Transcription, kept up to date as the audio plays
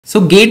So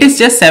GATE is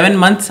just 7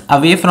 months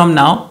away from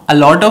now. A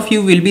lot of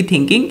you will be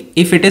thinking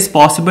if it is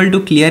possible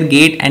to clear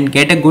GATE and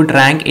get a good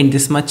rank in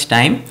this much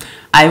time.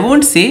 I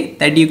won't say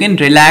that you can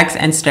relax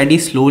and study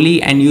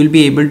slowly and you'll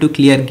be able to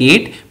clear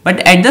GATE, but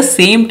at the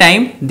same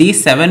time,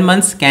 these 7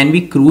 months can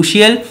be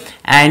crucial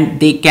and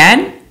they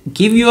can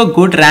give you a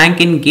good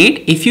rank in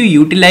GATE if you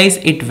utilize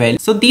it well.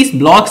 So these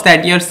blocks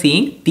that you're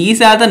seeing,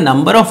 these are the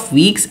number of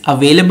weeks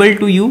available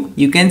to you.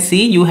 You can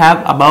see you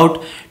have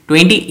about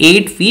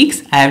 28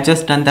 weeks. I have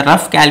just done the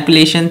rough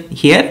calculation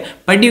here,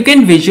 but you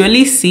can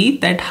visually see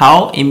that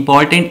how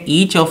important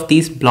each of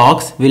these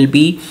blocks will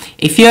be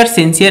if you are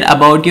sincere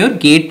about your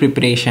GATE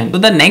preparation. So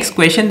the next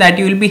question that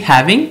you will be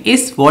having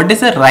is, what is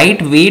the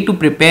right way to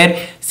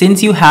prepare?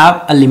 Since you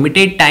have a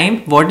limited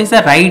time, what is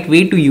the right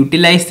way to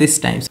utilize this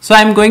time? So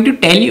I'm going to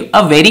tell you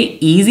a very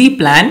easy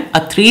plan,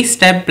 a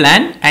 3-step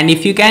plan, and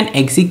if you can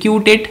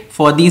execute it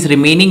for these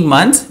remaining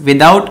months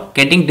without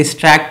getting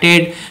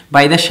distracted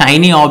by the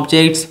shiny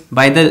objects,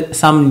 by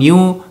some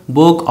new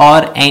book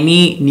or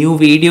any new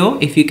video,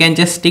 if you can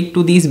just stick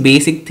to these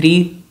basic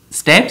 3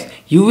 steps,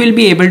 you will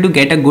be able to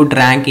get a good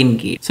rank in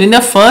GATE. So in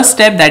the first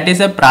step, that is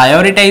a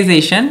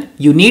prioritization,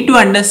 you need to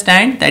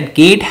understand that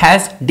GATE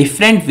has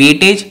different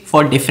weightage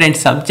for different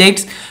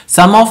subjects.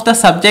 Some of the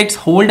subjects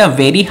hold a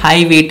very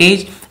high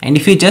weightage, and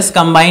if you just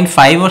combine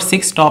 5 or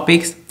 6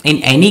 topics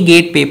in any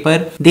GATE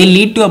paper, they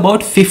lead to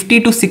about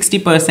 50 to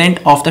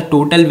 60% of the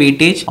total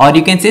weightage, or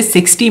you can say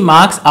 60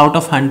 marks out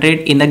of 100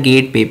 in the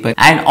GATE paper.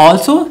 And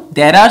also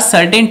there are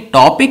certain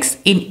topics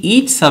in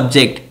each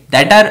subject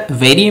that are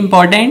very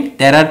important.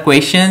 There are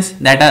questions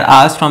that are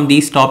asked from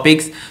these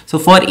topics. So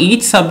for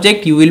each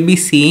subject you will be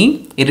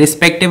seeing,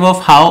 irrespective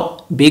of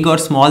how big or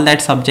small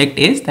that subject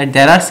is, that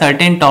there are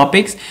certain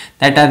topics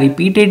that are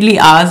repeatedly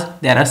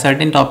asked, there are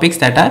certain topics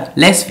that are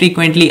less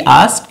frequently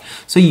asked.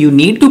 So you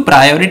need to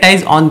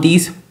prioritize on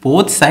these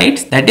both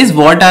sides. That is,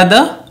 what are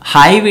the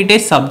high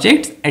weightage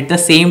subjects, at the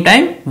same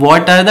time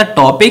what are the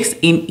topics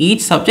in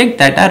each subject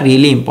that are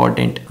really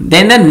important.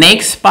 Then the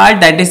next part,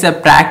 that is the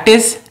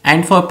practice,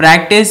 and for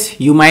practice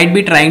you might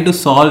be trying to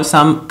solve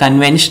some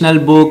conventional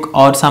book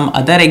or some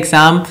other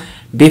exam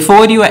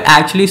before you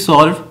actually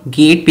solve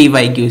GATE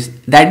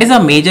PYQs. That is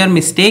a major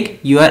mistake.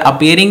 You are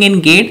appearing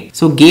in GATE,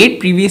 so GATE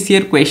previous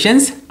year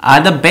questions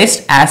are the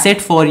best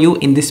asset for you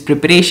in this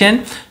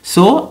preparation.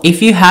 So if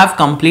you have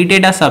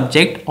completed a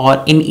subject,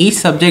 or in each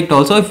subject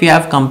also if you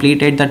have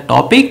completed the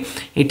topic,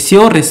 it's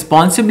your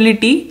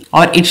responsibility,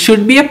 or it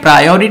should be a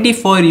priority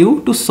for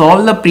you to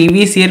solve the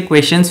previous year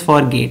questions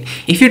for GATE.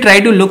 If you try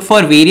to look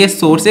for various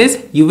sources,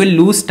 you will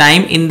lose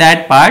time in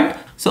that part.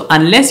 So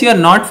unless you are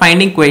not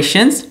finding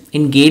questions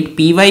in GATE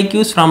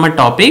PYQs from a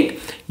topic,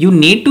 you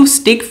need to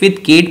stick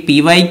with GATE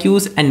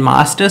PYQs and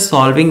master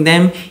solving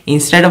them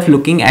instead of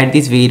looking at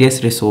these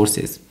various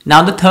resources.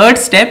 Now the third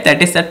step,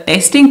 that is the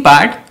testing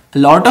part. A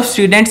lot of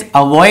students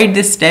avoid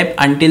this step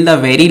until the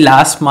very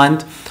last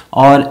month,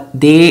 or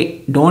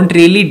they don't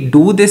really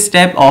do this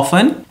step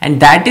often,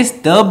 and that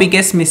is the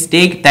biggest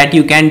mistake that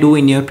you can do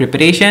in your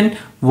preparation.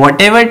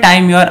 Whatever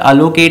time you are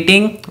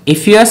allocating,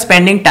 if you are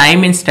spending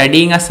time in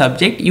studying a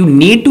subject, you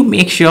need to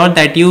make sure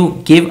that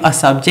you give a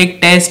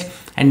subject test.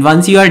 And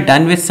once you are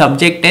done with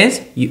subject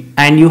test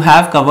and you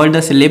have covered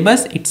the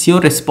syllabus, it's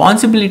your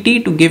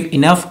responsibility to give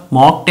enough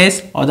mock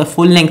test or the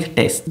full length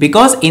test.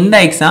 Because in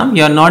the exam,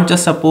 you are not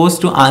just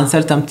supposed to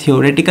answer some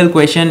theoretical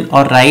question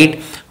or write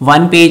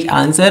 1-page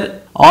answer.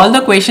 All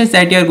the questions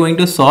that you are going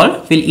to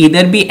solve will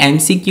either be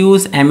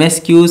MCQs,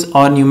 MSQs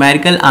or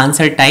numerical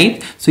answer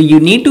type. So you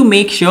need to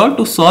make sure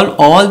to solve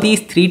all these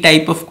 3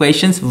 types of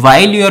questions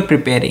while you are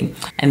preparing.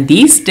 And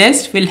these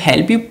tests will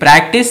help you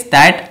practice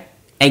that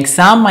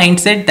exam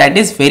mindset that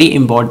is very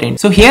important.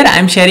 So here I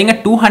am sharing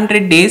a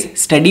 200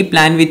 days study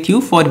plan with you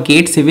for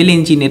GATE Civil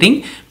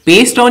Engineering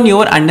based on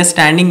your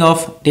understanding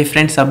of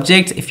different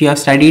subjects. If you have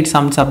studied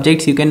some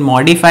subjects, you can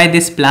modify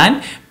this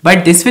plan,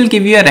 but this will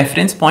give you a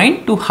reference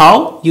point to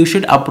how you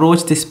should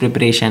approach this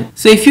preparation.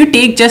 So if you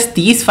take just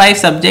these 5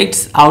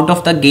 subjects out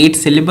of the GATE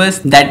syllabus,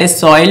 that is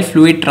soil,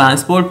 fluid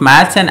transport,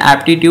 maths and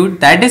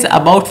aptitude, that is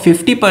about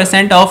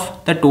 50%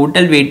 of the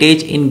total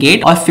weightage in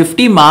GATE, or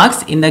 50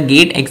 marks in the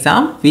GATE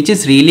exam, which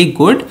is really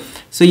good.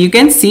 So you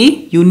can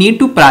see you need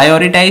to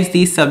prioritize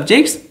these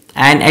subjects,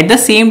 and at the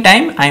same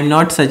time I am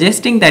not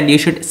suggesting that you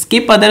should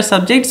skip other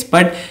subjects,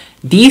 but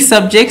these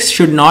subjects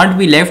should not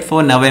be left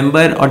for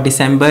November or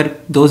December,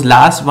 those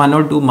last 1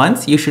 or 2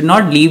 months. You should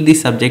not leave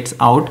these subjects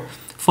out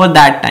for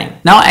that time.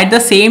 Now at the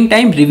same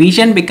time,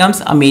 revision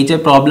becomes a major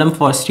problem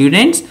for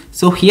students.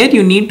 So here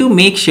you need to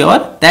make sure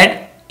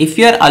that if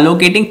you are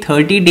allocating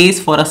 30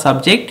 days for a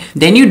subject,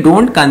 then you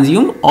don't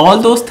consume all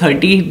those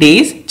 30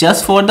 days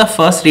just for the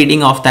first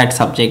reading of that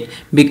subject,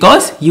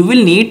 because you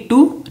will need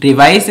to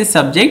revise this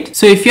subject.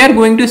 So if you are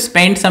going to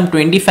spend some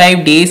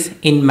 25 days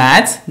in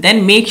maths,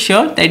 then make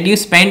sure that you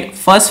spend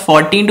first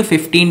 14 to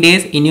 15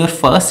 days in your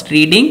first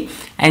reading,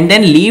 and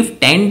then leave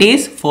 10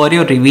 days for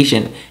your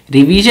revision.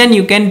 Revision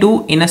you can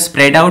do in a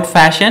spread out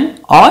fashion,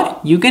 or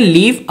you can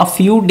leave a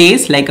few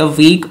days like a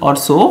week or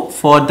so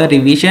for the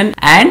revision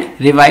and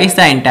revise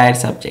the entire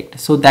subject.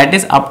 So that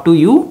is up to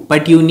you,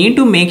 but you need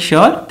to make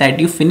sure that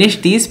you finish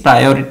these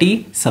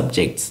priority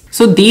subjects.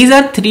 So these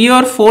are 3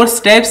 or 4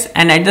 steps,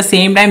 and at the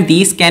same time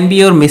these can be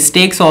your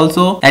mistakes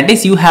also. That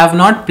is, you have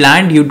not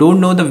planned, you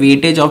don't know the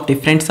weightage of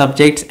different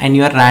subjects and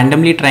you are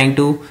randomly trying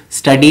to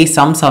study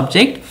some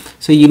subject.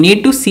 So you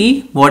need to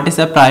see what is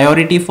the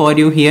priority for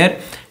you here.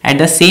 At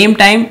the same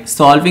time,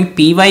 solving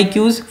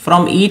PYQs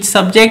from each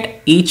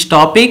subject, each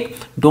topic.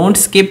 Don't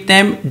skip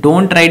them.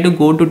 Don't try to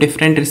go to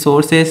different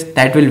resources.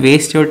 That will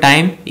waste your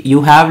time.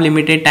 You have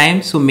limited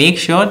time. So make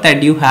sure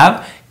that you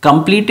have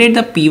completed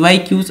the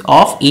PYQs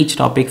of each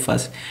topic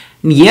first.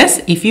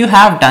 Yes, if you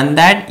have done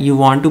that, you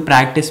want to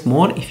practice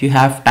more, if you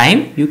have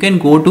time, you can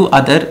go to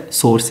other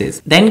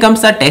sources. Then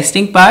comes the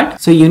testing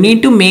part. So you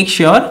need to make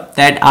sure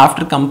that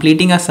after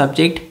completing a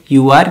subject,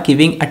 you are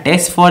giving a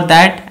test for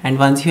that, and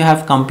once you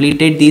have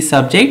completed these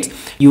subjects,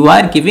 you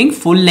are giving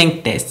full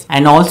length tests.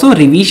 And also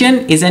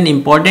revision is an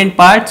important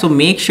part, so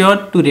make sure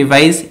to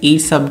revise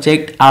each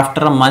subject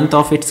after a month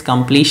of its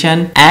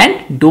completion,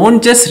 and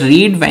don't just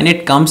read when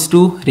it comes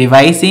to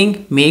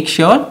revising. Make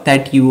sure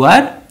that you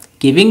are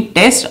giving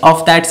test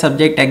of that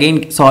subject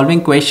again,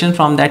 solving questions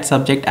from that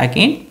subject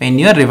again when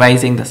you're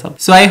revising the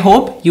subject. So I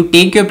hope you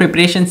take your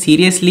preparation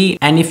seriously,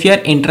 and if you're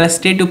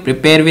interested to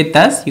prepare with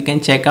us, you can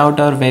check out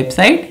our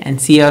website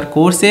and see our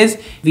courses.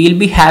 We'll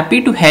be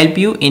happy to help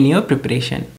you in your preparation.